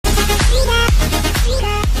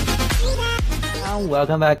and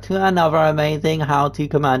welcome back to another amazing how-to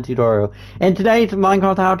command tutorial. In today's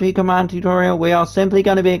Minecraft how-to command tutorial, we are simply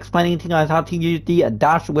going to be explaining to you guys how to use the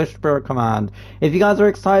dash whisper command. If you guys are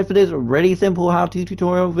excited for this really simple how-to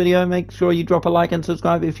tutorial video, make sure you drop a like and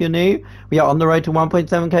subscribe if you're new. We are on the road to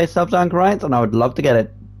 1.7k subs and rights, and I would love to get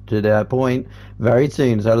it to that point very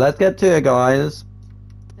soon. So let's get to it, guys.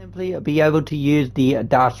 Simply be able to use the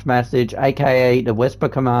dash message, aka the whisper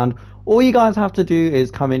command. All you guys have to do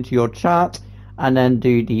is come into your chat and then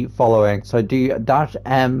do the following. So do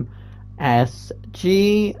 -MSG,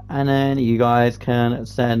 and then you guys can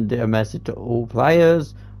send a message to all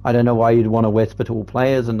players. I don't know why you'd want to whisper to all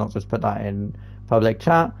players and not just put that in public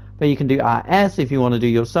chat, but you can do @S if you want to do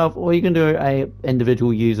yourself, or you can do a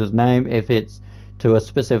individual user's name if it's to a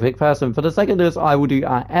specific person. For the sake of this, I will do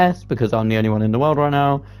 @S because I'm the only one in the world right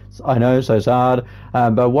now. I know, so sad.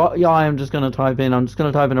 But what I am just going to type in, I'm just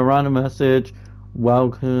going to type in a random message.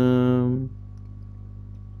 Welcome.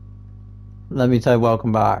 Let me say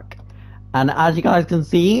welcome back. And as you guys can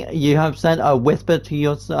see, you have sent a whisper to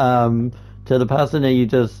your to the person that you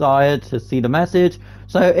desired to see the message.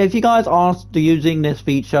 So if you guys are using this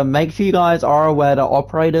feature, make sure you guys are aware that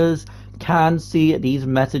operators can see these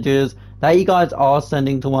messages that you guys are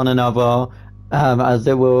sending to one another, as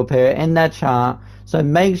it will appear in their chat. So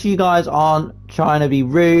make sure you guys aren't trying to be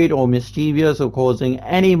rude or mischievous or causing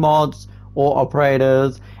any mods or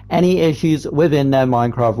operators any issues within their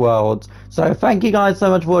Minecraft worlds. So thank you guys so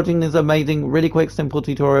much for watching this amazing, really quick, simple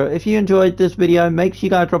tutorial. If you enjoyed this video, make sure you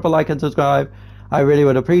guys drop a like and subscribe. I really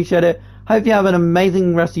would appreciate it. Hope you have an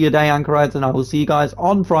amazing rest of your day, Anchorites, and I will see you guys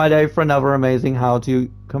on Friday for another amazing how to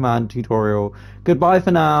command tutorial. Goodbye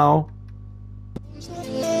for now.